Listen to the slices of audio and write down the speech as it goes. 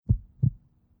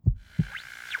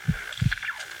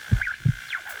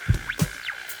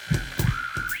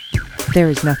There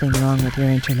is nothing wrong with your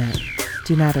internet.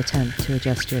 Do not attempt to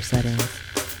adjust your settings.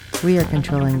 We are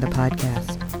controlling the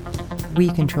podcast. We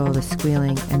control the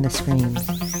squealing and the screams.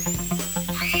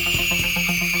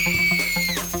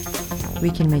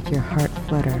 We can make your heart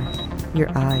flutter, your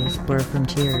eyes blur from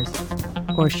tears,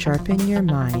 or sharpen your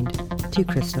mind to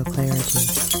crystal clarity.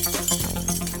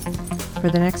 For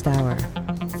the next hour,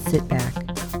 sit back.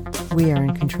 We are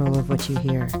in control of what you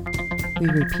hear. We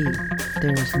repeat,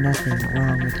 there is nothing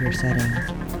wrong with your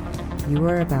settings. You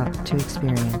are about to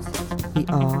experience the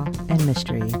awe and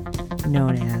mystery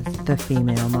known as the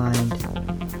female mind.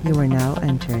 You are now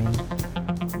entering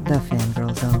the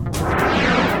Fangirl Zone.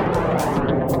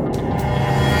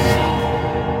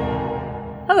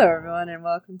 Hello everyone and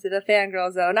welcome to the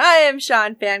Fangirl Zone. I am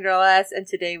Sean Fangirl S and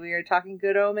today we are talking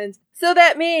Good Omens. So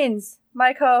that means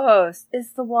my co-host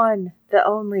is the one, the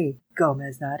only,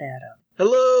 Gomez, not Adam.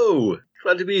 Hello!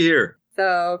 Glad to be here.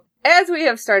 So, as we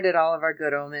have started all of our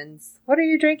Good Omens, what are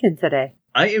you drinking today?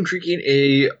 I am drinking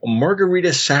a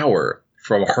margarita sour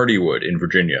from Hardywood in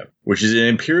Virginia, which is an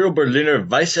Imperial Berliner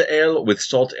Weisse Ale with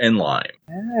salt and lime.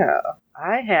 Oh,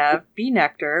 I have Bee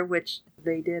Nectar, which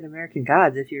they did American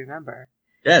Gods, if you remember.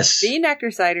 Yes. Bee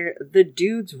Nectar cider, The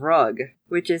Dude's Rug,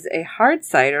 which is a hard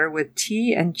cider with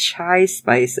tea and chai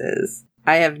spices.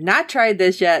 I have not tried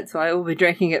this yet, so I will be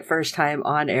drinking it first time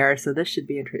on air, so this should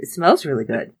be interesting. It smells really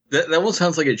good. That one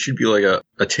sounds like it should be like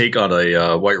a take on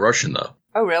a White Russian, though.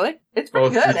 Oh, really? It's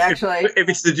pretty good, actually. If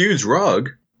it's The Dude's Rug.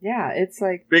 Yeah, it's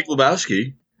like... Big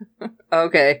Lebowski.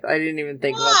 Okay, I didn't even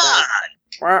think about that.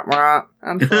 Wah, wah.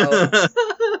 I'm slow.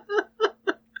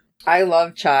 I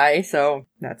love chai, so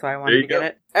that's why I wanted to get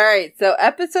it. Alright, so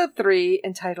episode 3,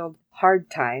 entitled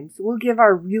Hard Times, we'll give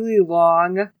our really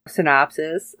long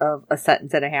synopsis of a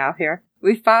sentence and a half here.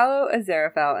 We follow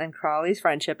Aziraphale and Crawley's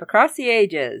friendship across the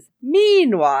ages.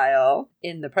 Meanwhile,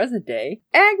 in the present day,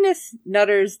 Agnes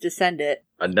Nutter's descendant,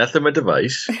 Anathema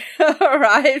device,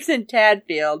 arrives in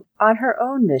Tadfield on her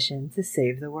own mission to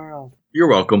save the world. You're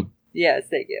welcome. Yes,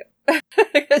 thank you.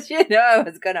 Because you know I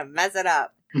was going to mess it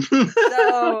up.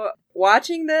 So,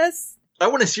 watching this... I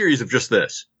want a series of just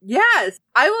this. Yes!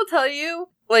 I will tell you,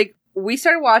 like, we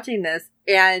started watching this,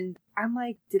 and I'm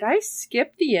like, did I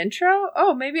skip the intro?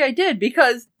 Oh, maybe I did,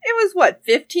 because it was,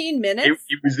 15 minutes?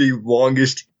 It was the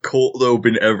longest cold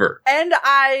open ever. And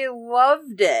I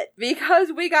loved it,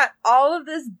 because we got all of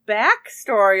this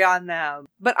backstory on them.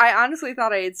 But I honestly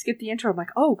thought I had skipped the intro. I'm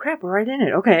like, oh crap, we're right in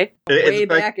it. Okay. Way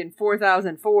back in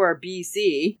 4004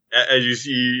 BC. As you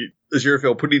see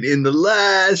Aziraphale putting in the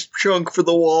last chunk for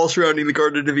the wall surrounding the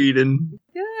Garden of Eden.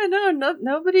 Yeah, no,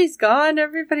 nobody's gone.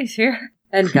 Everybody's here.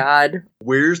 And God.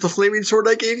 Where's the flaming sword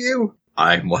I gave you?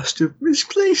 I must have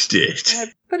misplaced it.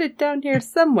 I put it down here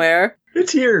somewhere.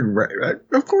 It's here, right?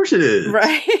 Of course it is.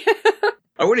 Right.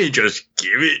 I wouldn't just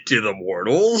give it to the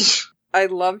mortals. I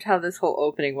loved how this whole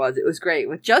opening was. It was great.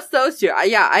 With just those two.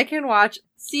 I can watch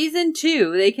season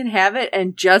 2. They can have it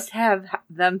and just have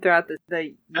them throughout the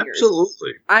years.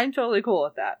 Absolutely. I'm totally cool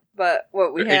with that. But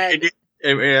what we had...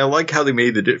 And I like how they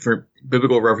made the different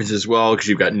biblical references as well, because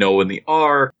you've got Noah and the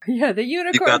Ark. Yeah, the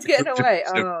unicorn's getting away.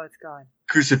 Oh, it's gone.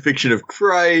 Crucifixion of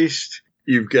Christ.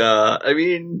 You've got,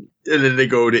 and then they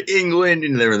go to England,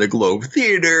 and they're in the Globe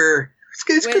Theater.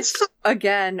 It's good stuff.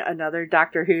 Again, another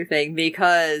Doctor Who thing,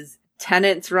 because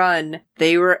Tennant's Run,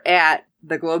 they were at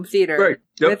the Globe Theater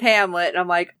with Hamlet, and I'm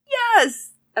like, yes!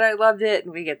 And I loved it,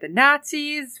 and we get the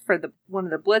Nazis for one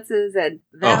of the blitzes, and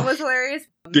that was hilarious.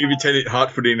 David Tennant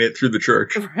hot-footing it through the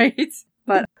church. Right?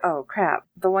 But, oh crap,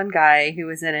 the one guy who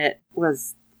was in it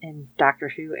was in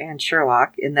Doctor Who and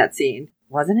Sherlock in that scene.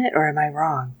 Wasn't it, or am I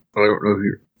wrong? I don't know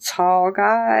who. Tall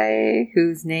guy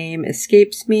whose name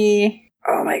escapes me.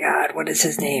 Oh my god, what is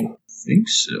his name? I think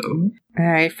so.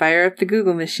 Alright, fire up the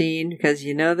Google machine, because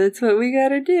you know that's what we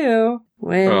gotta do.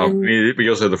 We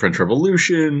also have the French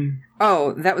Revolution.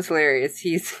 Oh, that was hilarious.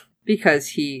 Because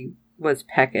he was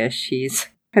peckish, he's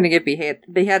gonna get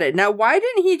beheaded. Now, why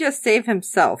didn't he just save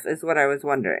himself, is what I was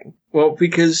wondering. Well,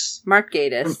 because... Mark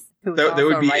Gatiss, who was also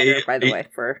a writer, by the way,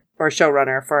 or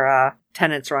showrunner for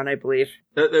Tennant's Run, I believe.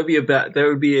 That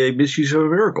would be a misuse of a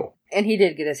miracle. And he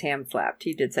did get his hand slapped.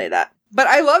 He did say that. But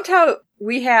I loved how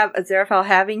we have Aziraphale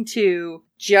having to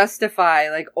justify,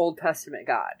 Old Testament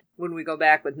God when we go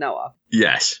back with Noah.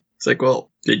 Yes. It's like, well,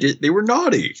 they were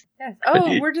naughty. Yes.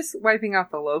 Oh, we're just wiping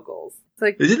out the locals. It's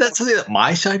like, isn't that something that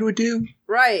my side would do?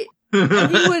 Right. And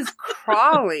he was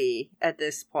Crawley at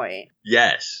this point.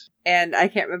 Yes. And I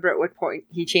can't remember at what point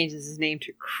he changes his name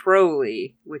to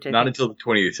Crowley, which Not until the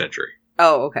 20th century.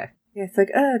 Oh, okay. Yeah, it's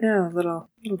like, oh no, a little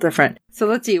different. So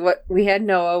let's see what we had.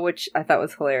 Noah, which I thought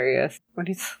was hilarious when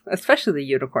he's, especially the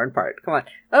unicorn part. Come on.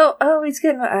 Oh, he's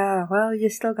getting. Well, you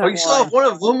still got. Oh, you still have one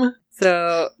of them.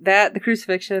 So the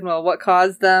crucifixion. Well, what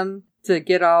caused them to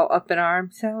get all up in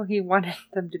arms? So he wanted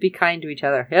them to be kind to each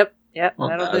other. Yep, well,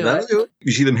 that'll do it.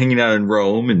 You see them hanging out in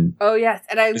Rome, and oh yes,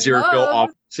 and I love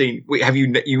saying, "Wait,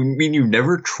 you mean you've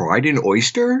never tried an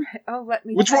oyster? Oh, let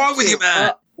me. What's wrong with you,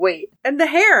 Matt?" Wait, and the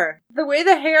way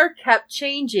the hair kept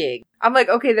changing. I'm like,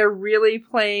 okay, they're really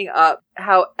playing up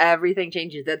how everything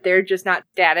changes. That they're just not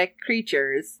static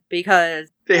creatures because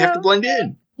they have to blend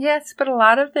in. Yes, but a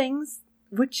lot of things,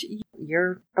 which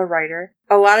you're a writer,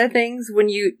 a lot of things when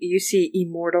you see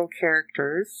immortal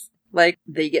characters. Like,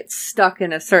 they get stuck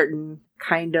in a certain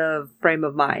kind of frame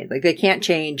of mind. Like, they can't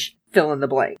change, fill in the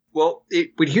blank. Well,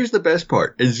 but here's the best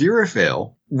part.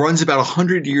 Aziraphale runs about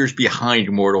 100 years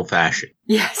behind mortal fashion.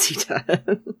 Yes, he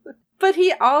does. But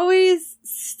he always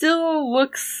still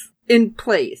looks in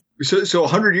place. So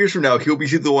 100 years from now, he'll be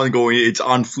the one going, it's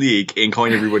on fleek, and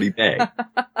calling everybody bae.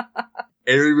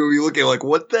 And everybody will be looking like,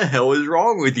 what the hell is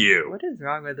wrong with you? What is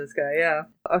wrong with this guy? Yeah.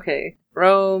 Okay.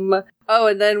 Rome. Oh,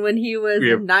 and then when he was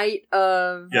a knight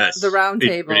of the round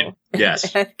table.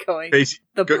 Yes. And going,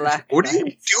 Black What are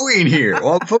you doing here?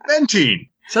 Well, I'm fermenting.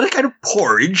 Is that a kind of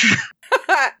porridge?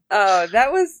 Oh,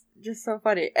 that was just so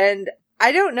funny. And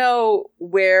I don't know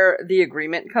where the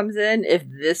agreement comes in, if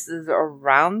this is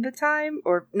around the time,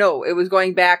 or no, it was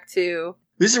going back to...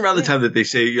 This is around the time that they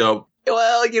say,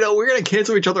 we're going to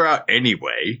cancel each other out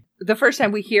anyway. The first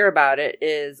time we hear about it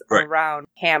is around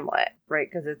Hamlet, right?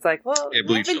 Because it's like, well,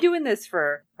 we've been doing this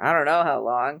for, I don't know how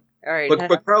long. All right.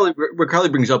 But Crowley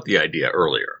brings up the idea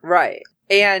earlier. Right.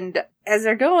 And as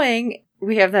they're going,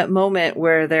 we have that moment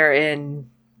where they're in,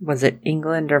 was it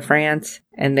England or France?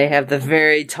 And they have the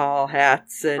very tall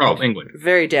hats. And England.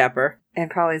 Very dapper. And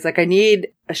Crowley's like, I need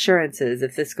assurances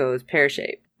if this goes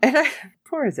pear-shaped. And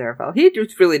poor Aziraphale, he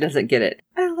just really doesn't get it.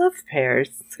 I love pears.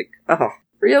 It's like, oh,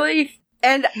 really?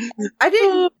 And I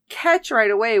didn't catch right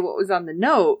away what was on the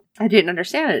note. I didn't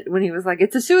understand it when he was like,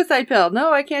 it's a suicide pill.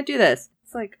 No, I can't do this.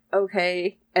 It's like,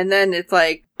 okay. And then it's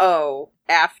like, oh,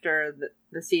 after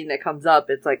the scene that comes up,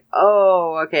 it's like,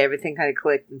 oh, okay, everything kind of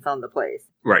clicked and fell into place.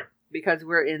 Right. Because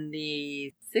we're in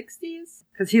the 60s?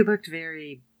 Because he looked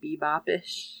very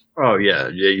bebop-ish. Oh, yeah.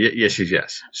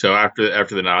 Yes. So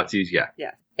after the Nazis, yeah.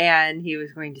 Yeah. And he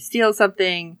was going to steal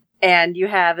something, and you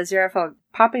have Aziraphale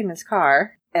popping in his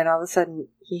car, and all of a sudden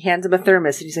he hands him a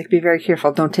thermos, and he's like, be very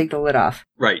careful, don't take the lid off.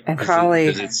 Right. And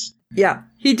Crowley,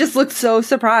 he just looked so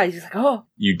surprised. He's like, oh.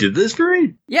 You did this for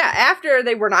me? Yeah, after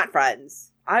they were not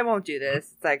friends. I won't do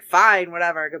this. It's like, fine,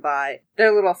 whatever, goodbye.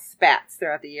 They're little spats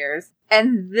throughout the years.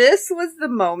 And this was the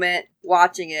moment,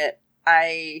 watching it,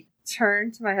 I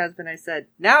turned to my husband, I said,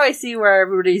 now I see where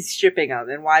everybody's shipping them,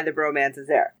 and why the bromance is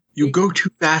there. You go too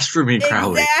fast for me,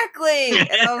 Crowley. Exactly.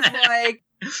 And I was like...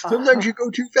 Sometimes you go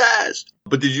too fast.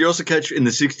 But did you also catch in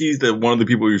the 60s that one of the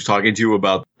people he was talking to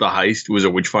about the heist was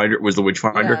the Witchfinder?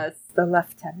 Yes, the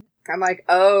lieutenant. I'm like,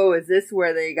 oh, is this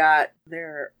where they got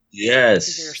their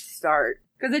start?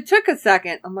 Because it took a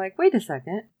second. I'm like, wait a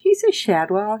second. Did he say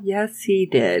Shadwell? Yes, he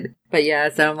did. But yeah,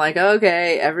 so I'm like,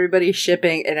 okay, everybody's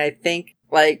shipping. And I think,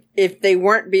 like, if they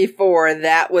weren't before,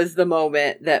 that was the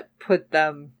moment that put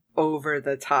them over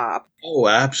the top. Oh,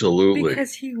 absolutely.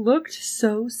 Because he looked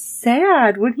so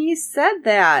sad when he said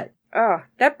that. Oh,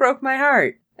 that broke my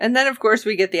heart. And then, of course,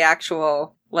 we get the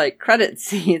actual, like, credit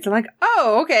scenes. I'm like,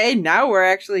 oh, okay, now we're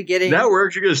actually going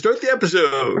to start the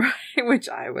episode. Right, which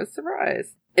I was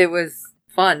surprised. It was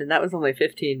fun, and that was only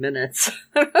 15 minutes.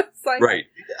 Like, right.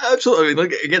 Absolutely.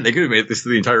 Like, again, they could have made this to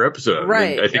the entire episode.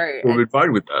 Right, I think we'll be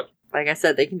fine with that. Like I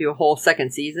said, they can do a whole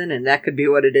second season, and that could be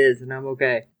what it is, and I'm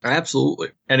okay. Absolutely.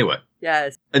 Anyway.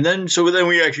 Yes. And then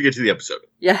we actually get to the episode.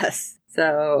 Yes.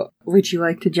 So, would you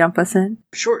like to jump us in?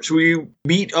 Sure. So we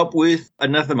meet up with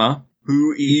Anathema,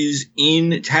 who is in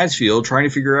Tadsfield trying to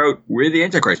figure out where the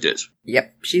Antichrist is.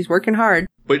 Yep. She's working hard.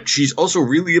 But she's also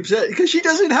really upset because she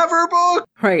doesn't have her book.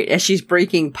 Right, as she's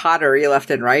breaking pottery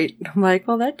left and right. I'm like,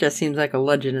 well, that just seems like a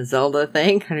Legend of Zelda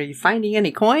thing. Are you finding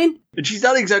any coin? And she's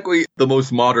not exactly the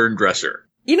most modern dresser.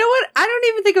 You know what? I don't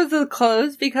even think it was the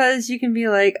clothes, because you can be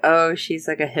like, oh, she's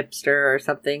like a hipster or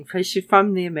something. She's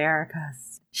from the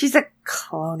Americas. She's a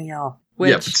colonial.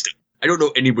 Yeah, but still, I don't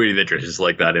know anybody that dresses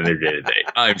like that in their day-to-day.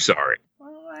 I'm sorry.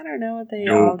 Well, I don't know what they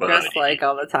all dress like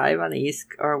all the time on the East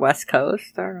or West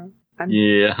Coast. I don't know.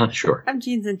 Sure. I'm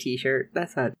jeans and t-shirt.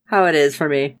 That's not how it is for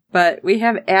me. But we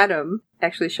have Adam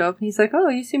actually show up, and he's like, oh,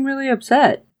 you seem really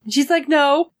upset. And she's like,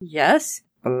 no. Yes.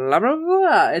 Blah, blah,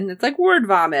 blah. And it's like word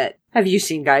vomit. Have you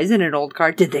seen guys in an old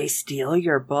car? Did they steal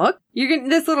your book? You're getting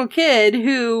this little kid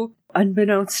who,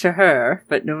 unbeknownst to her,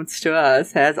 but knownst to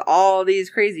us, has all these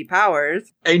crazy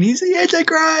powers. And he's the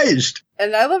Antichrist!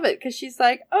 And I love it, because she's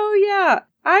like, oh yeah,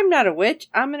 I'm not a witch,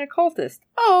 I'm an occultist.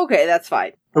 Oh, okay, that's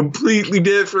fine. Completely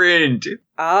different!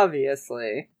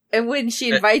 Obviously. And when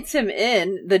she invites him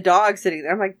in, the dog's sitting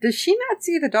there, I'm like, does she not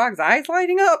see the dog's eyes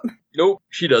lighting up? Nope,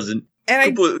 she doesn't. And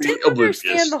completely I didn't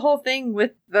understand the whole thing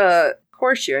with the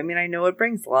horseshoe. I mean, I know it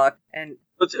brings luck, and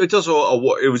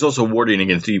it was also warding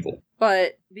against evil.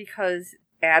 But because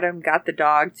Adam got the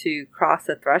dog to cross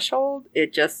the threshold,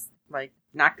 it just, like,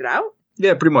 knocked it out?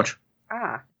 Yeah, pretty much.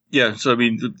 Ah. Yeah, so, I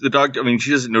mean, the dog, I mean, she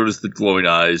doesn't notice the glowing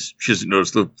eyes. She doesn't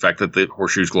notice the fact that the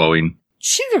horseshoe's glowing.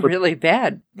 She's a really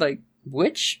bad, like,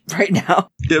 witch right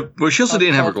now. Yeah, but she also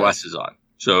didn't have her glasses on.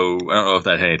 So, I don't know if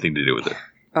that had anything to do with it.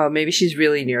 Oh, maybe she's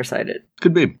really nearsighted.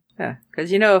 Could be. Yeah,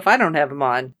 because, if I don't have them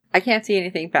on, I can't see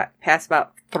anything past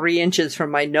about 3 inches from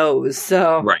my nose,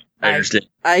 so... Right, I understand.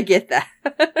 I get that.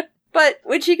 But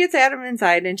when she gets Adam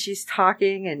inside and she's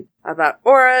talking about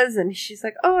auras, and she's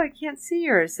like, oh, I can't see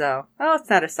yours, though. Oh, it's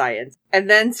not a science. And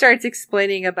then starts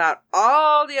explaining about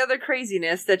all the other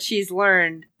craziness that she's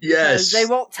learned. Yes. Because they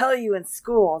won't tell you in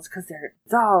schools, because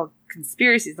it's all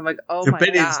conspiracies. I'm like, oh my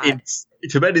God.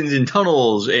 Tibetans in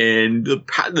tunnels, and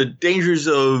the dangers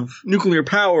of nuclear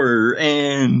power,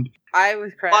 and... I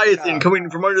was cracking Leviathan coming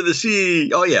from under the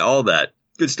sea. Oh, yeah, all that.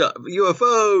 Good stuff.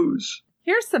 UFOs.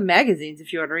 Here's some magazines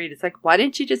if you want to read. It's like, why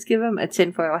didn't you just give him a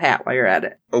tinfoil hat while you're at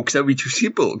it? Oh, because that would be too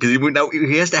simple. Because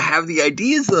he has to have the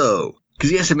ideas, though.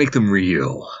 Because he has to make them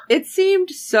real. It seemed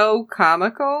so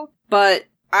comical, but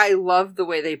I love the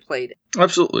way they played it.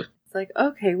 Absolutely. It's like,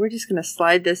 okay, we're just going to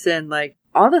slide this in. Like,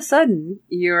 all of a sudden,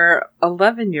 your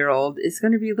 11-year-old is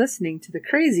going to be listening to the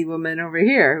crazy woman over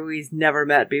here who he's never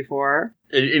met before.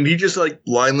 And he just, like,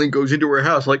 blindly goes into her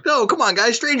house like, no, come on,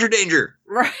 guys, stranger danger.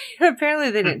 Right. Apparently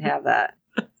they didn't have that.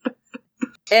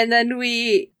 And then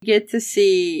we get to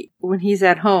see when he's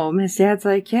at home, his dad's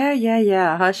like,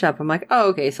 yeah, hush up. I'm like, oh,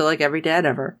 okay, so like every dad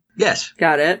ever. Yes.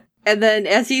 Got it. And then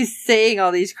as he's saying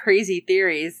all these crazy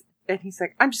theories, and he's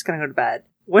like, I'm just going to go to bed.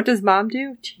 What does Mom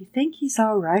do? Do you think he's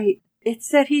all right? It's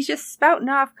that he's just spouting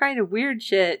off kind of weird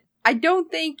shit. I don't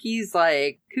think he's,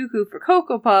 like, cuckoo for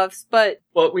Cocoa Puffs, but...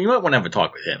 Well, you might want to have a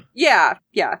talk with him. Yeah.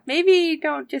 Maybe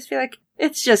don't just feel like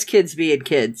it's just kids being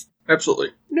kids. Absolutely.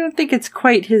 I don't think it's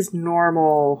quite his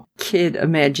normal kid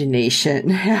imagination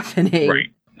happening.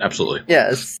 Right. Absolutely.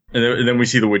 Yes. And then we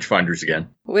see the Witchfinders again.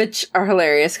 Which are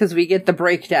hilarious, because we get the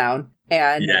breakdown.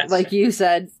 And yes. Like you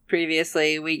said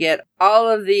previously, we get all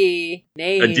of the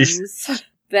names...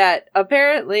 that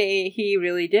apparently he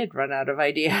really did run out of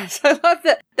ideas. I love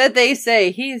that they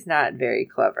say he's not very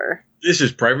clever. This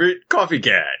is Private Coffee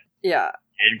Can. Yeah.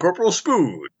 And Corporal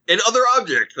Spoon. And other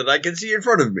objects that I can see in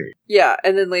front of me. Yeah,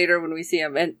 and then later when we see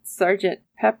him, and Sergeant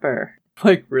Pepper.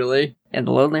 Like, really? And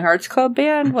the Lonely Hearts Club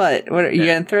Band? What are you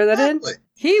going to throw that in?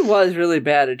 He was really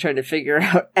bad at trying to figure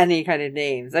out any kind of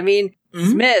names. I mean,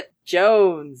 Smith,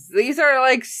 Jones, these are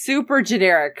like super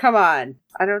generic. Come on.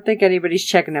 I don't think anybody's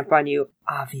checking up on you,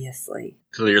 obviously.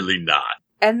 Clearly not.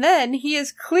 And then he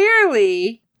is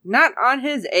clearly not on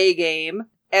his A game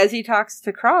as he talks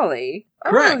to Crawley.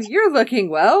 Correct. Oh, you're looking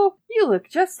well. You look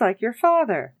just like your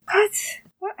father. What?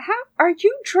 How? Are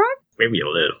you drunk? Maybe a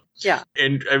little. Yeah.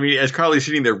 And, I mean, as Carly's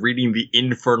sitting there reading the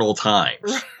Infernal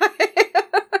Times. Right.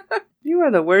 You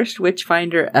are the worst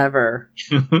witchfinder ever.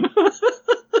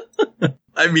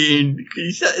 I mean,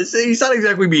 he's not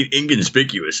exactly being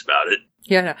inconspicuous about it.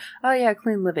 Yeah. No. Oh, yeah,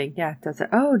 clean living. Yeah, does it?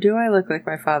 Oh, do I look like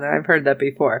my father? I've heard that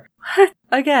before. What?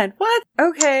 Again, what?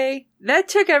 Okay. That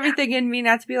took everything in me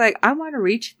not to be like, I want to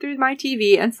reach through my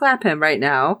TV and slap him right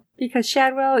now. Because,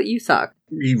 Shadwell, you suck.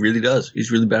 He really does.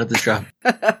 He's really bad at this job.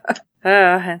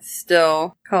 And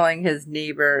still calling his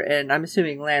neighbor, and I'm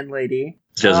assuming landlady,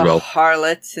 Jezebel.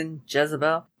 Harlots and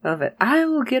Jezebel. Love it. I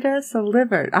will get us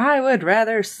delivered. I would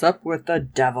rather sup with the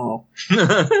devil.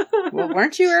 Well,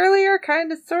 weren't you earlier?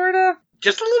 Kind of, sort of?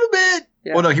 Just a little bit.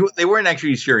 Yeah. Well, no, they weren't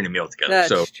actually sharing a meal together, That's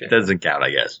so true. It doesn't count,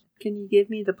 I guess. Can you give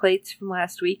me the plates from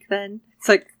last week, then? It's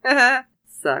like,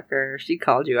 sucker. She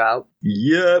called you out.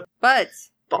 Yep. But...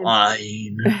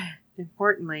 Fine.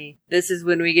 Importantly, this is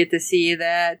when we get to see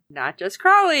that not just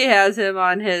Crawley has him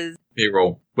on his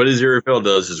payroll, but Aziraphale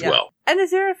does as well. And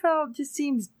Aziraphale just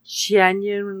seems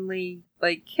genuinely,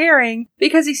 like, caring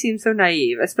because he seems so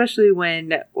naive, especially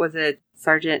when, was it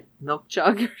Sergeant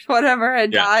Milkjug or whatever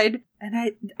had died?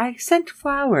 And I sent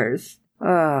flowers.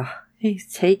 Ugh,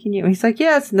 he's taking you. He's like,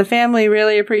 yes, and the family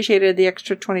really appreciated the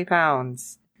extra 20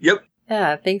 pounds. Yep.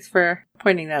 Yeah, thanks for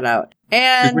pointing that out.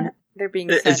 And they're being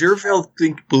sent. Aziraphale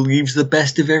believes the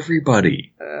best of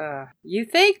everybody. You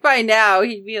think by now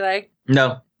he'd be like...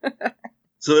 No.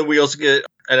 So then we also get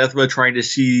Anathema trying to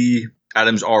see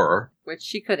Adam's aura. Which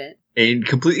she couldn't. And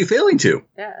completely failing to.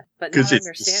 Yeah, but not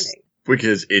understanding.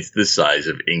 Because it's the size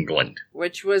of England.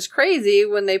 Which was crazy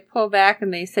when they pull back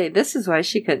and they say, this is why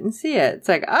she couldn't see it. It's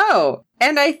like, oh.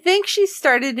 And I think she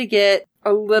started to get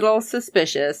a little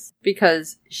suspicious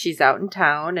because she's out in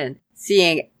town and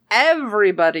seeing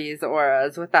everybody's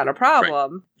auras without a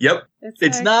problem. Right. Yep.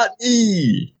 It's like, not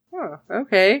E. Oh,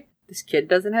 okay. This kid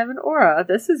doesn't have an aura.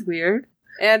 This is weird.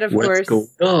 And of course,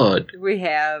 we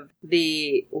have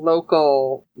the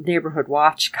local neighborhood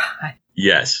watch guy.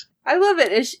 Yes. I love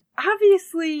it. It's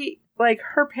obviously, like,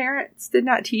 her parents did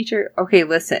not teach her, okay,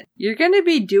 listen, you're going to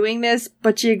be doing this,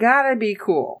 but you gotta be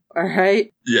cool, all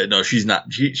right? Yeah, no, she's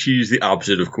not. She's the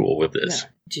opposite of cool with this. No.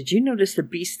 Did you notice the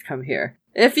beast come here?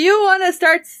 If you want to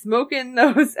start smoking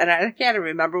those, and I can't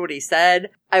remember what he said,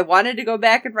 I wanted to go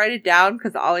back and write it down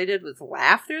because all he did was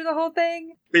laugh through the whole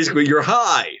thing. Basically, you're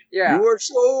high. Yeah. You are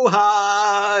so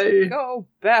high. Go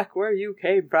back where you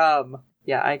came from.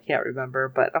 Yeah, I can't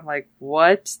remember, but I'm like,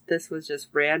 what? This was just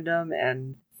random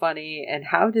and funny, and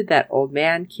how did that old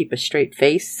man keep a straight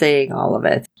face saying all of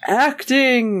it?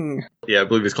 Acting! Yeah, I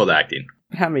believe it's called acting.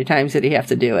 How many times did he have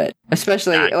to do it?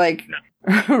 Especially,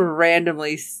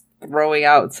 randomly throwing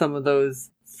out some of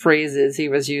those phrases he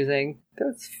was using.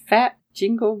 Those fat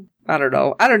jingle... I don't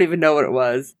know. I don't even know what it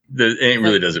was. It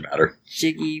really doesn't matter.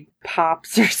 Jiggy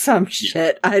pops or some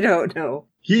shit. I don't know.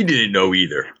 He didn't know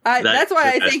either. That's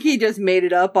why I think he just made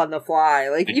it up on the fly.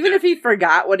 Like, even if he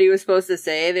forgot what he was supposed to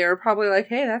say, they were probably like,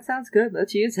 hey, that sounds good.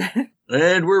 Let's use it.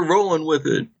 And we're rolling with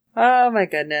it. Oh, my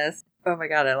goodness. Oh, my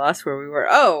God. I lost where we were.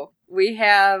 Oh, we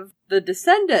have the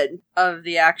descendant of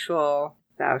the actual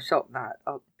thou shalt not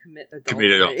commit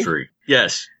adultery.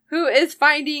 Yes. Who is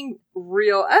finding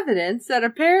real evidence that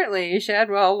apparently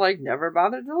Shadwell, never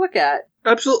bothered to look at.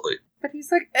 Absolutely. But he's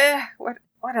like,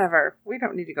 whatever. We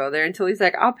don't need to go there until he's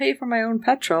like, I'll pay for my own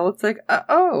petrol. It's like,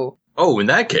 oh. Oh, in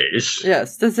that case.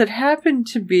 Yes. Does it happen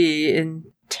to be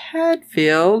in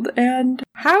Tadfield? And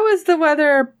how is the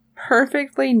weather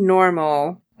perfectly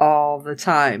normal all the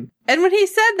time? And when he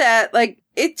said that,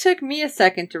 it took me a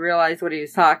second to realize what he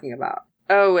was talking about.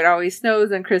 Oh, it always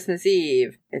snows on Christmas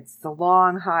Eve. It's the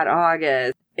long, hot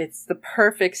August. It's the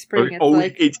perfect spring.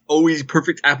 It's always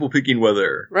perfect apple picking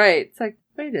weather. Right. It's like,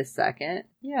 wait a second.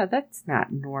 Yeah, that's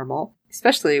not normal.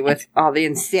 Especially with all the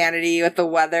insanity with the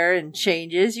weather and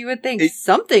changes. You would think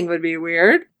something would be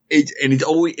weird. It's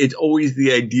always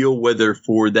the ideal weather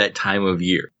for that time of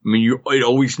year. I mean, it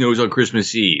always snows on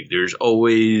Christmas Eve. It's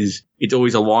always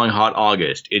a long, hot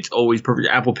August. It's always perfect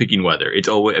apple picking weather. It's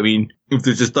always, if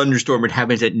there's a thunderstorm, it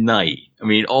happens at night.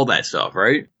 All that stuff,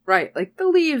 right? Right. Like the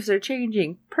leaves are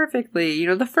changing perfectly.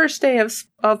 The first day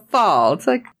of fall. It's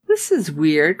like, this is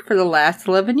weird for the last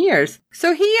 11 years.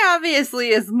 So he obviously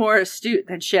is more astute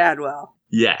than Shadwell.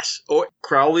 Yes. Or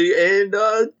Crowley and,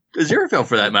 Aziraphale,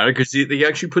 for that matter, because they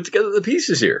actually put together the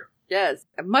pieces here. Yes,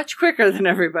 much quicker than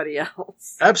everybody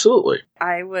else. Absolutely.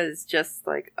 I was just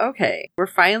like, okay, we're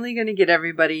finally going to get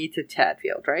everybody to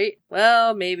Tadfield, right?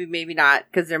 Well, maybe not,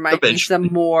 because there might be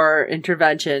some more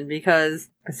intervention, because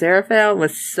Aziraphale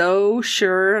was so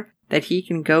sure that he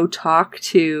can go talk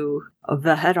to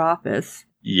the head office.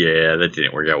 Yeah, that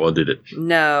didn't work out well, did it?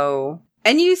 No.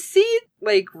 And you see,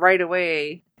 right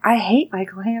away, I hate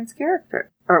Michael Hamm's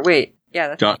character. Or wait.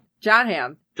 Yeah, that's John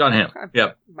Hamm. John Hamm.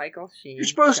 Yep. Michael Sheen. You're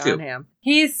supposed John to. Hamm.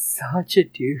 He's such a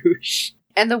douche.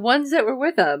 And the ones that were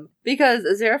with him, because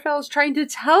Aziraphale is trying to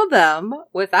tell them,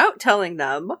 without telling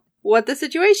them, what the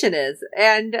situation is.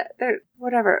 And they're,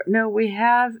 whatever. No, we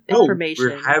have information.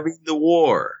 We're having the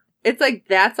war. It's like,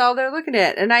 that's all they're looking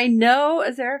at. And I know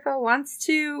Aziraphale wants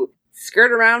to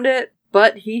skirt around it,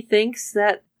 but he thinks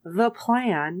that the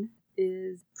plan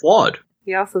is flawed.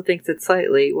 He also thinks it's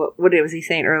slightly, what was he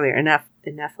saying earlier?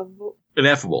 Ineffable?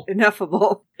 Ineffable.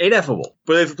 Ineffable.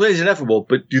 But if the plan is ineffable,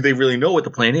 but do they really know what the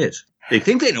plan is? They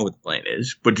think they know what the plan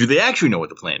is, but do they actually know what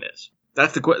the plan is?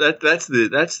 That's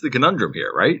the conundrum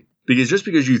here, right? Because just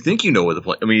because you think you know what the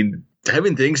plan,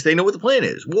 heaven thinks they know what the plan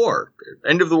is. War.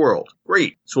 End of the world.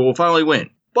 Great. So we'll finally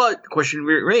win. But the question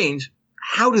remains,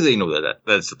 how do they know that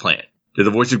that's the plan? Did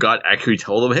the voice of God actually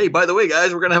tell them, hey, by the way,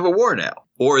 guys, we're going to have a war now?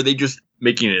 Or are they just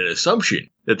making an assumption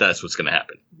that that's what's going to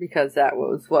happen? Because that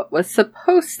was what was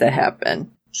supposed to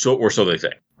happen. So they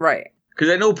say. Right. Because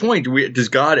at no point does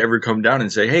God ever come down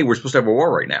and say, hey, we're supposed to have a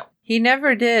war right now. He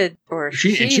never did. Or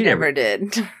she never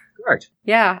did. Correct.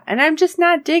 Yeah. And I'm just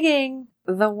not digging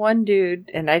the one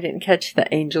dude, and I didn't catch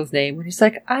the angel's name, when he's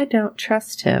like, I don't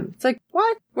trust him. It's like,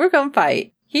 what? We're going to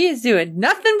fight. He's doing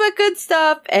nothing but good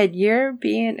stuff, and you're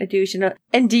being a douche.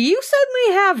 And do you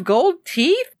suddenly have gold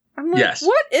teeth? I'm like, yes.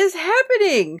 What is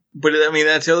happening? But, I mean,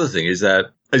 that's the other thing, is that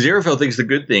Aziraphale thinks the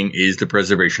good thing is the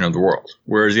preservation of the world,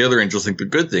 whereas the other angels think the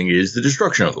good thing is the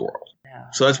destruction of the world. No.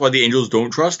 So that's why the angels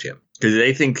don't trust him, because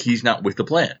they think he's not with the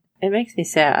plan. It makes me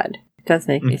sad. It does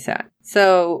make me sad.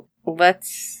 So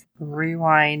let's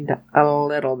rewind a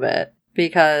little bit,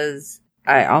 because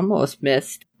I almost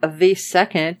missed the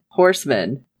second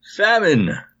horseman.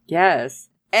 Famine! Yes.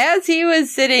 As he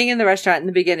was sitting in the restaurant in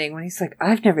the beginning, when he's like,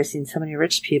 I've never seen so many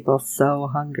rich people so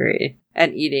hungry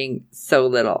and eating so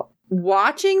little.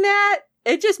 Watching that,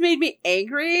 it just made me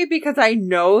angry because I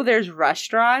know there's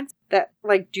restaurants that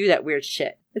like do that weird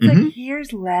shit. It's like,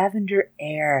 here's lavender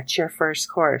air. It's your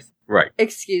first course. Right.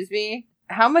 Excuse me?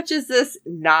 How much is this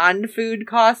non-food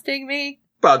costing me?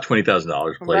 About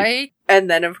 $20,000 a plate. Right? And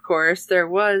then, of course, there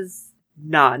was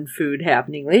non-food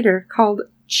happening later called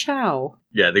chow.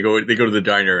 Yeah, they go to the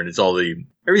diner and it's all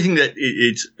everything that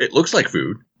it looks like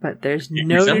food. But there's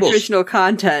no nutritional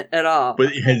content at all.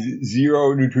 But it has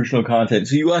zero nutritional content,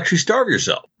 so you actually starve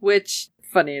yourself. Which,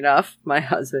 funny enough, my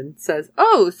husband says,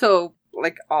 oh, so,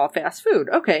 like, all fast food.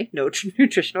 Okay, no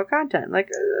nutritional content. Like,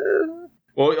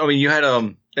 Well, I mean, you had,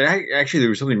 actually there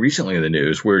was something recently in the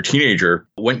news where a teenager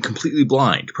went completely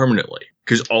blind permanently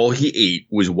because all he ate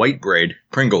was white bread,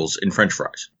 Pringles, and French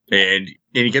fries. And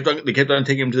they kept on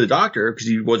taking him to the doctor because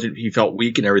he felt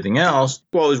weak and everything else.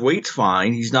 Well, his weight's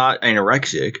fine. He's not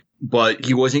anorexic, but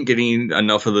he wasn't getting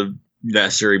enough of the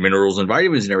necessary minerals and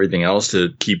vitamins and everything else to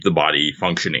keep the body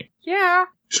functioning. Yeah.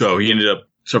 So he ended up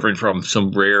suffering from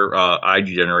some rare eye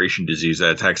degeneration disease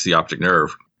that attacks the optic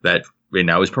nerve that right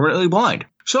now is permanently blind.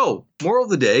 So, moral of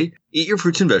the day, eat your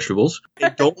fruits and vegetables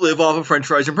and don't live off of French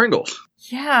fries and Pringles.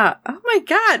 Yeah. Oh my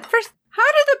God. First, how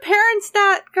did the parents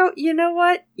not go, you know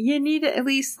what? You need to at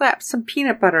least slap some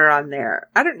peanut butter on there.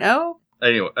 I don't know.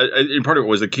 Anyway, and part of it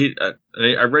was the kid.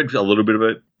 I read a little bit of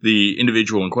it. The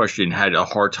individual in question had a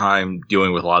hard time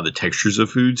dealing with a lot of the textures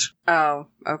of foods. Oh,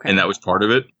 okay. And that was part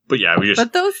of it. But yeah,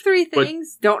 But those three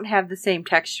things don't have the same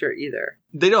texture either.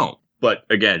 They don't. But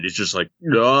again, it's just like,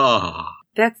 ah.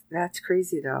 That's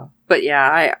crazy though. But yeah,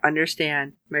 I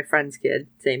understand. My friend's kid,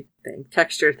 same thing,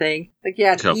 texture thing. Like,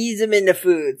 yeah, ease them into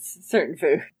foods, certain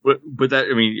food. But that,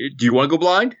 I mean, do you want to go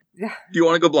blind? Do you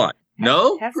want to go blind?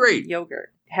 No? Have Great. Some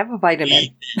yogurt. Have a vitamin.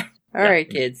 All right,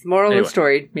 kids. Moral of the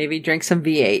story, maybe drink some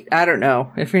V8. I don't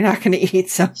know. If you're not going to eat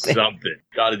something.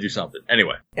 Gotta do something.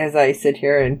 Anyway. As I sit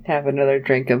here and have another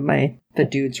drink of the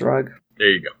dude's rug. There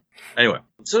you go. Anyway.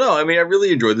 So no, I mean, I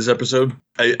really enjoyed this episode.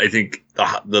 I think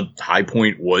the high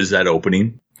point was that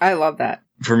opening. I love that.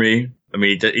 For me. I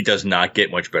mean, it does not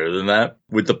get much better than that,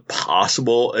 with the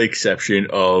possible exception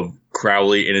of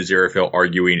Crowley and Aziraphale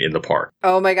arguing in the park.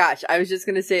 Oh my gosh, I was just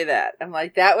going to say that. I'm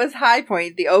like, that was high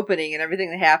point, the opening and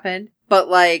everything that happened. But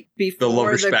like,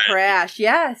 before the crash,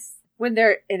 yes. When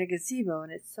they're in a gazebo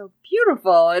and it's so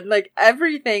beautiful and like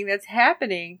everything that's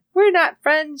happening. We're not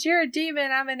friends, you're a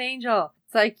demon, I'm an angel.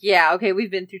 It's like, yeah, okay,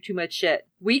 we've been through too much shit.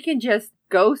 We can just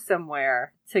go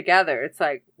somewhere together. It's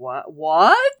like,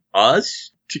 what?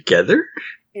 Us? Together?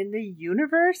 In the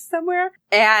universe somewhere?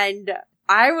 And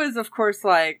I was, of course,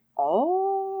 like,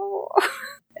 oh.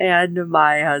 And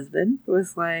my husband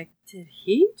was like, did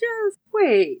he just...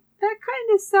 Wait, that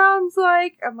kind of sounds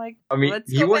like... I'm like,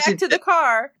 let's go back to the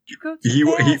car. Go to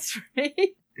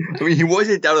the I mean, he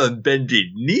wasn't down on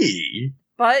bended knee.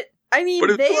 But, I mean,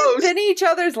 they've been in each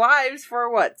other's lives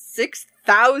for,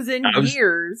 6,000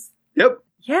 years? Yep.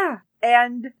 Yeah.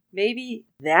 And maybe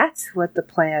that's what the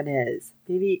plan is.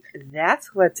 Maybe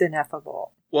that's what's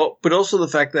ineffable. Well, but also the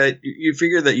fact that you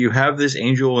figure that you have this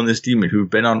angel and this demon who've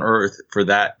been on Earth for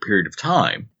that period of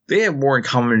time. They have more in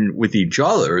common with each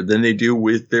other than they do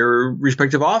with their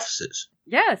respective offices.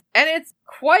 Yes, and it's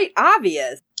quite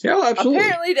obvious. Yeah, absolutely.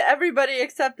 Apparently to everybody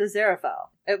except Aziraphale.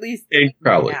 At least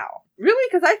Crowley. Now. Really?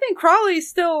 Because I think Crowley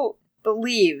still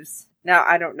believes. Now,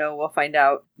 I don't know. We'll find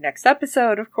out next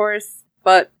episode, of course.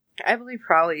 But I believe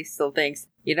Crowley still thinks,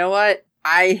 you know what?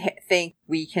 I think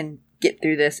we can get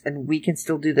through this and we can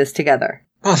still do this together.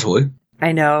 Possibly.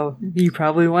 I know. You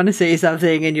probably want to say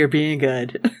something and you're being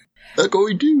good. Not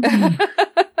going to.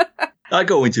 Not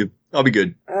going to. I'll be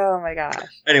good. Oh my gosh.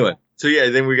 Anyway, so yeah,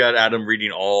 then we got Adam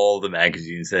reading all the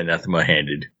magazines that Anathema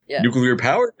handed. Yes. Nuclear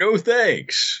power? No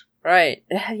thanks. Right.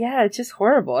 Yeah, it's just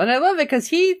horrible. And I love it because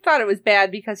he thought it was bad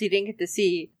because he didn't get to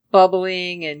see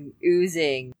bubbling and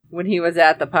oozing when he was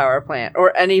at the power plant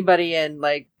or anybody in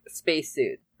like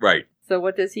spacesuits. Right. So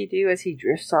what does he do as he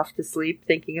drifts off to sleep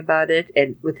thinking about it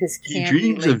and with his he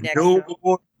dreams of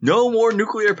no more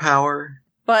nuclear power.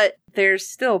 But there's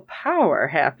still power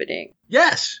happening.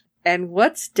 Yes. And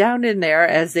what's down in there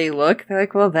as they look? They're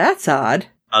like, well, that's odd.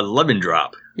 A lemon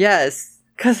drop. Yes.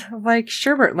 Because, like,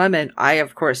 sherbet lemon, I,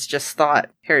 of course, just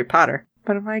thought Harry Potter.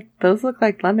 But I'm like, those look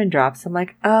like lemon drops. I'm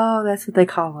like, oh, that's what they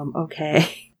call them.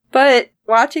 Okay. But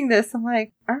watching this, I'm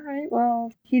like, all right,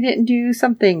 well, he didn't do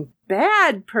something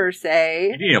bad, per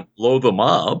se. He didn't blow them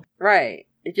up. Right.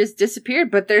 It just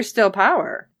disappeared, but there's still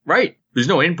power. Right. There's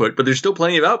no input, but there's still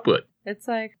plenty of output. It's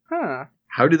like, huh.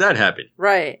 How did that happen?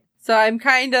 Right. So I'm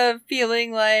kind of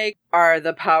feeling like, are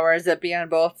the powers that be on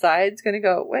both sides going to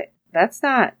go, wait, that's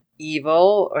not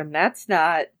evil, and that's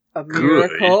not a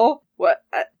miracle. Good. What?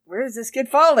 Where is this kid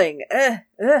falling? I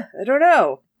don't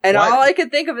know. And all I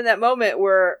could think of in that moment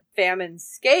were Famine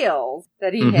scales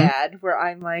that he had, where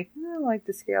I'm like, like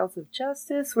the scales of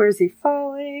justice. Where's he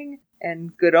falling?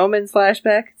 And Good Omens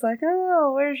flashback. It's like,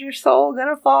 oh, where's your soul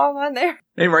gonna fall on there?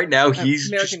 And right now he's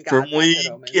just firmly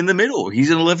in the middle. He's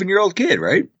an 11-year-old kid,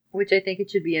 right? Which I think it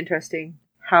should be interesting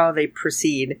how they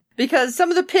proceed. Because some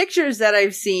of the pictures that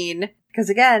I've seen, because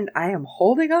again, I am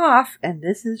holding off, and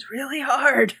this is really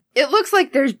hard. It looks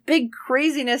like there's big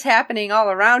craziness happening all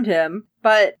around him,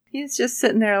 but he's just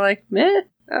sitting there like, meh,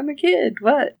 I'm a kid,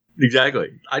 what? Exactly.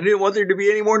 I didn't want there to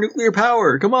be any more nuclear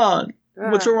power. Come on.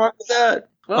 What's wrong with that?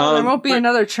 Well, there won't be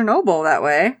another Chernobyl that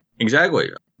way. Exactly.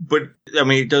 But, I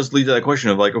mean, it does lead to that question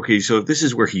of like, okay, so if this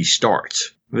is where he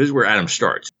starts, this is where Adam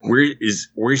starts,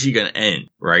 where's he going to end,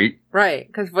 right? Right,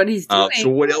 because what he's doing... so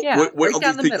what else, what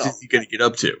other things is he going to get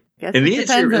up to? And it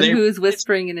depends on who's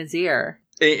whispering in his ear.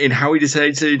 And how he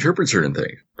decides to interpret certain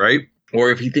things, right?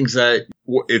 Or if he thinks that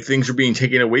if things are being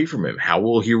taken away from him, how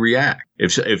will he react?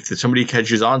 If somebody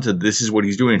catches on to this is what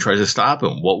he's doing and tries to stop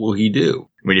him, what will he do?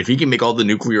 I mean, if he can make all the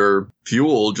nuclear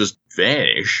fuel just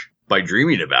vanish by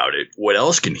dreaming about it, what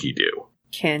else can he do?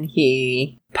 Can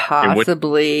he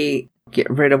possibly get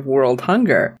rid of world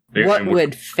hunger? What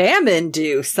would famine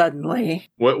do suddenly?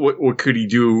 What could he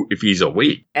do if he's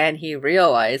awake? And he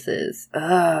realizes,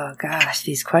 oh gosh,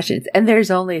 these questions. And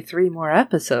there's only 3 more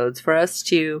episodes for us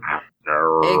to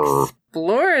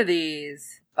explore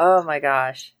these. Oh my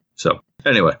gosh. So,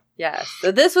 anyway. Yes.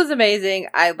 So this was amazing.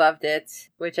 I loved it,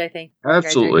 which I think you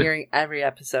guys are hearing every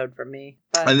episode from me.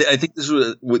 But I think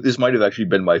this might have actually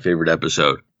been my favorite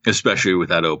episode, especially with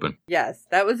that open. Yes,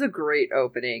 that was a great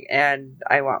opening, and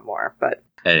I want more, but...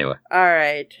 Anyway. All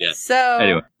right. Yeah. So,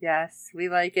 anyway. Yes, we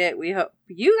like it. We hope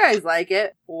you guys like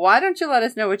it. Why don't you let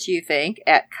us know what you think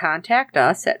at contact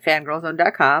us at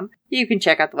fangirlzone.com. You can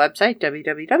check out the website,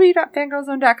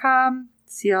 www.fangirlzone.com.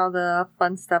 See all the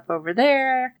fun stuff over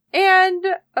there. And,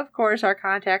 of course, our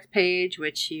contact page,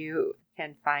 which you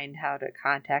can find how to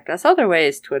contact us other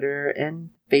ways, Twitter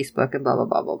and Facebook and blah, blah,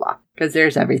 blah, blah, blah. Because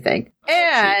there's everything.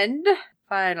 And,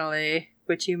 finally,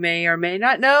 which you may or may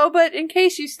not know, but in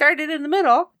case you started in the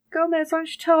middle, Gomez, why don't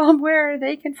you tell them where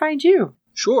they can find you?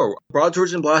 Sure.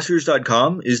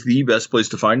 Broadswordsandblasters.com is the best place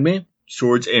to find me.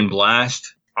 Swords and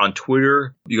Blast on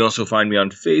Twitter. You can also find me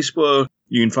on Facebook.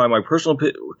 You can find my personal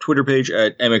Twitter page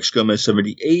at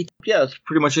mxgomez78. Yeah, that's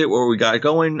pretty much it, what we got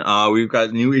going. We've got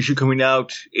a new issue coming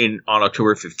out on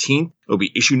October 15th. It'll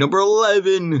be issue number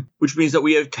 11, which means that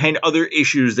we have 10 other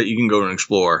issues that you can go and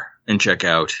explore and check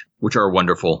out, which are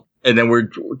wonderful. And then we're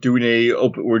doing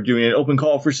an open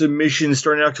call for submissions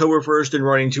starting October 1st and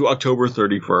running to October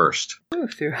 31st. Ooh,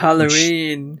 through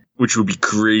Halloween. Which would be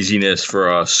craziness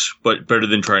for us, but better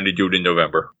than trying to do it in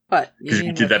November. What? Because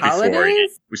we did that before and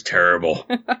it was terrible.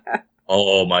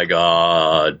 Oh my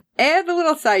god. And a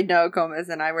little side note, Gomez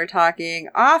and I were talking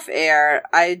off air.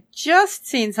 I just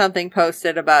seen something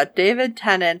posted about David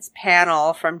Tennant's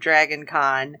panel from Dragon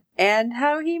Con and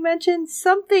how he mentioned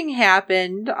something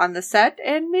happened on the set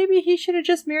and maybe he should have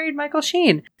just married Michael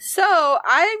Sheen. So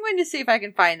I'm going to see if I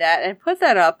can find that and put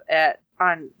that up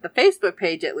on the Facebook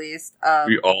page, at least.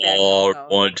 We all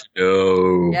want to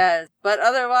know. Yes, but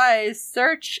otherwise,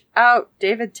 search out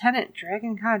David Tennant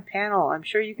Dragon Con panel. I'm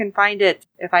sure you can find it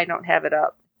if I don't have it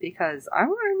up, because I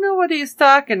want to know what he's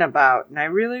talking about, and I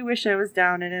really wish I was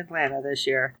down in Atlanta this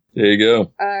year. There you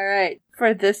go. All right,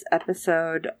 for this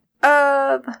episode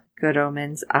of Good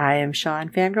Omens, I am Sean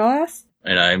Fangirl S.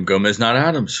 And I am Gomez, not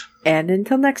Adams. And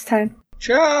until next time.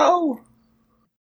 Ciao!